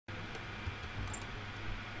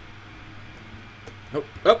Oh,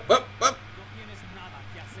 up, up, up.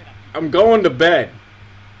 I'm going to bed.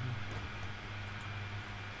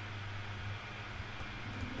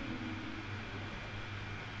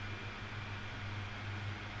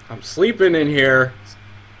 I'm sleeping in here.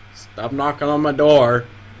 Stop knocking on my door.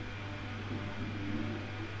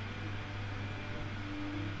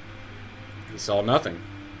 He saw nothing.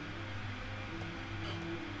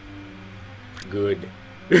 Good.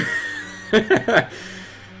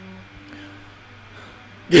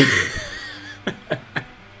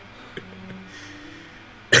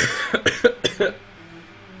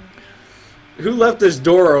 Who left this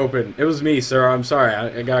door open? It was me, sir. I'm sorry.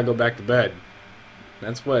 I gotta go back to bed.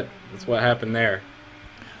 That's what happened there.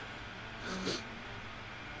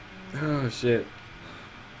 Oh shit.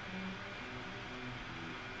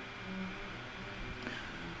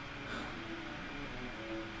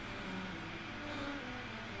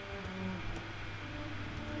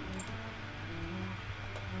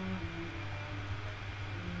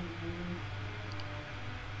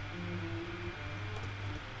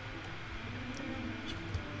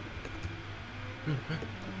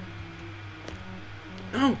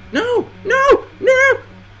 No, no, no, no!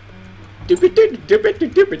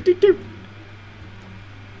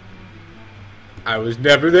 I was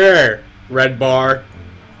never there, red bar.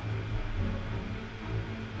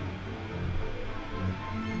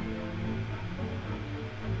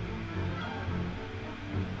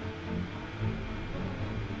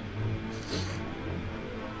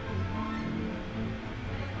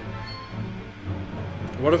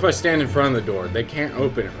 What if I stand in front of the door? They can't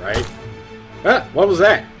open it, right? Ah, what was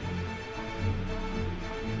that?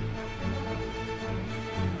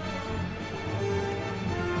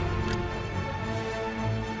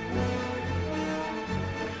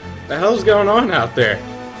 The hell's going on out there?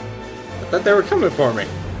 I thought they were coming for me.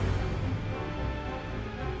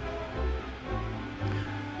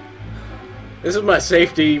 This is my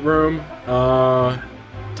safety room.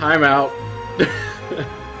 Timeout.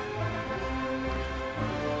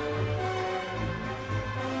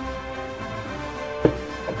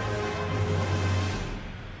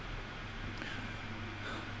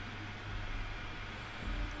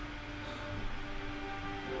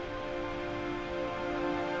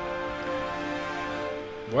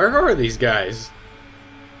 Where are these guys?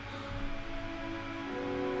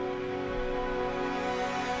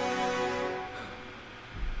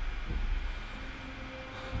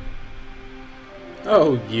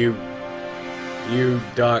 Oh, you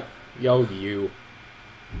duck. Yo, you.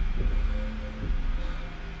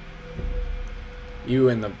 You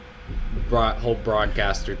and the whole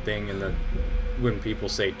broadcaster thing, and the when people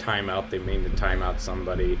say timeout, they mean to time out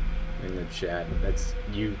somebody in the chat. That's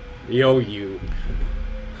you. Yo, you.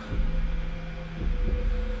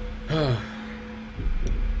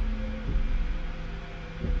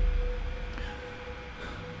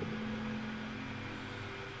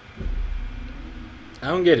 I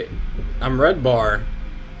don't get it. I'm red bar,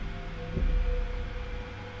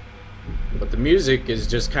 but the music is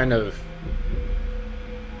just kind of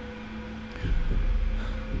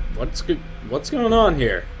what's going on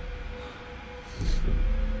here?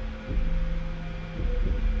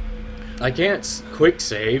 I can't quick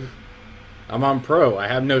save. I'm on pro. I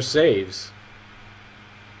have no saves.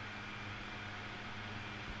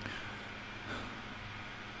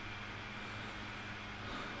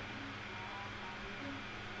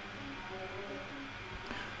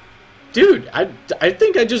 Dude, I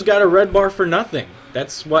think I just got a red bar for nothing.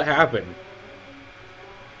 That's what happened.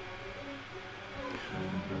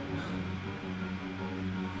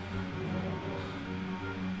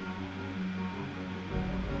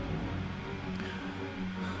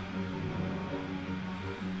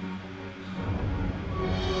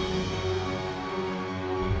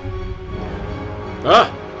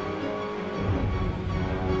 Ah!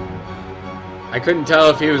 I couldn't tell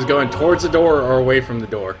if he was going towards the door or away from the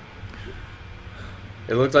door.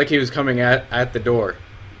 It looked like he was coming at the door.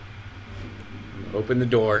 Open the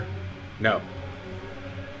door. No.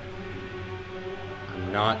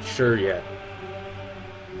 I'm not sure yet.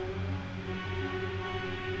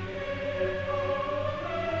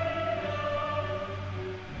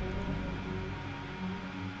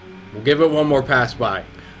 We'll give it one more pass by.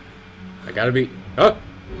 I gotta be... Oh!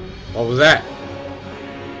 What was that?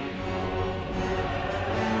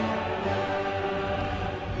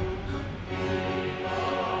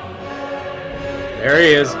 There he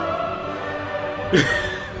is.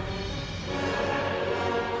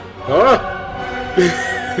 Oh!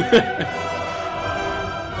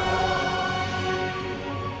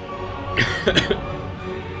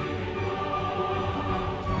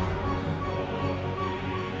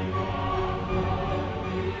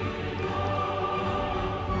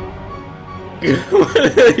 What are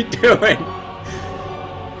they doing?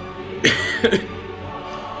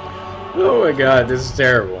 Oh my god, this is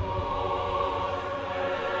terrible.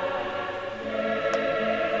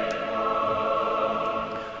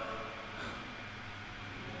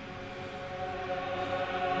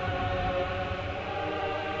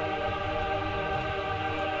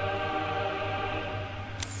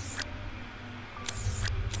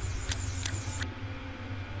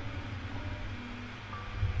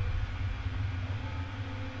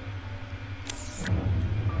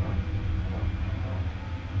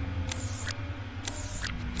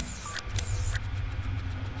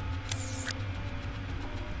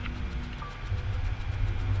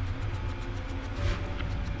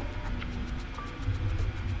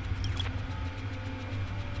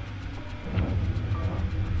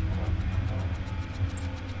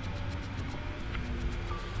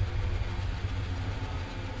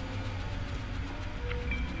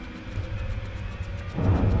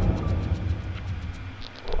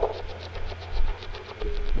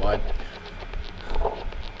 What?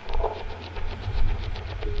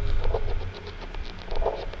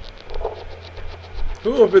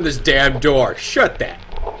 Who opened this damn door? Shut that.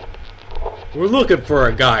 We're looking for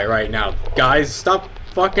a guy right now. Guys, stop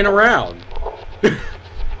fucking around.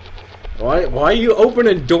 Why are you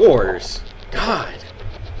opening doors? God.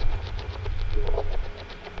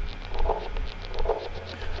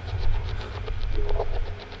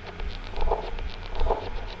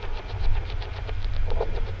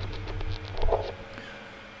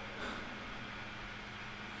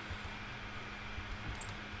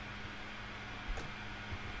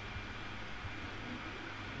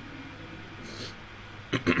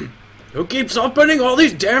 Who keeps opening all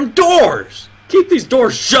these damn doors? Keep these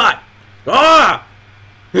doors shut! Ah!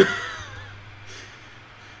 That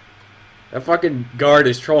fucking guard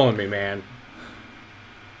is trolling me, man.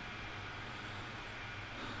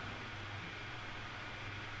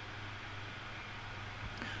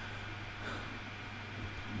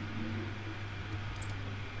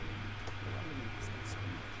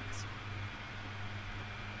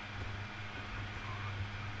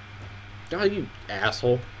 God, you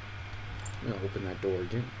asshole. I'm gonna open that door,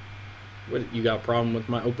 dude. What, you got a problem with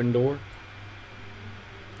my open door?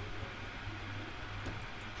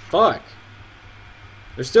 Fuck.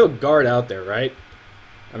 There's still a guard out there, right?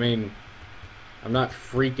 I mean, I'm not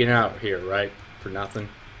freaking out here, right? For nothing.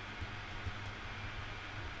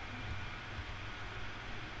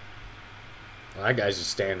 Well, that guy's just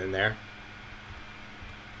standing there.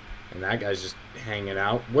 And that guy's just hanging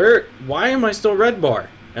out. Where? Why am I still red bar?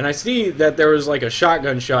 And I see that there was like a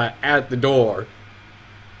shotgun shot at the door.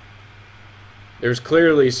 There's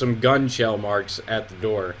clearly some gun shell marks at the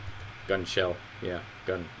door. Gun shell. Yeah,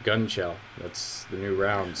 gun shell. That's the new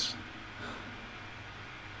rounds.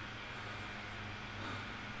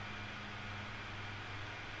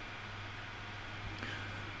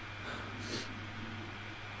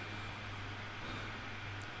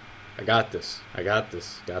 I got this. I got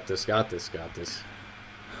this. Got this. Got this. Got this.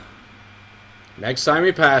 Next time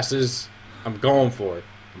he passes, I'm going for it.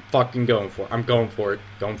 I'm fucking going for it. I'm going for it.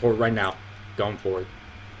 Going for it right now. Going for it.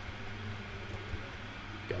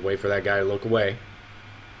 Gotta wait for that guy to look away.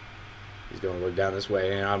 He's gonna look down this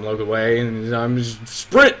way, and I'm looking away, and I'm just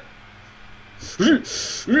sprint!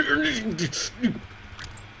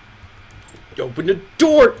 Open the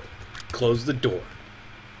door! Close the door.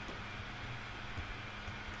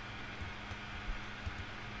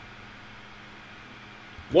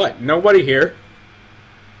 What? Nobody here?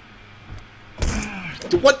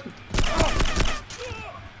 What?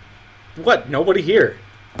 What? Nobody here.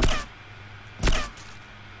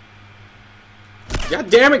 God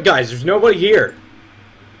damn it, guys. There's nobody here.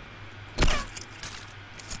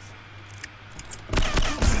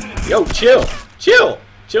 Yo, chill. Chill.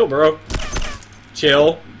 Chill, bro.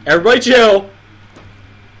 Chill. Everybody chill.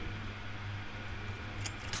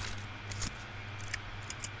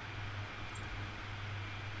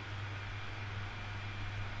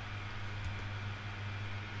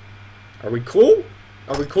 Are we cool?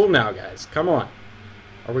 Are we cool now, guys? Come on.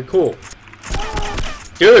 Are we cool?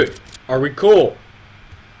 Dude, are we cool?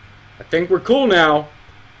 I think we're cool now.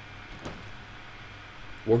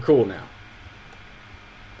 We're cool now.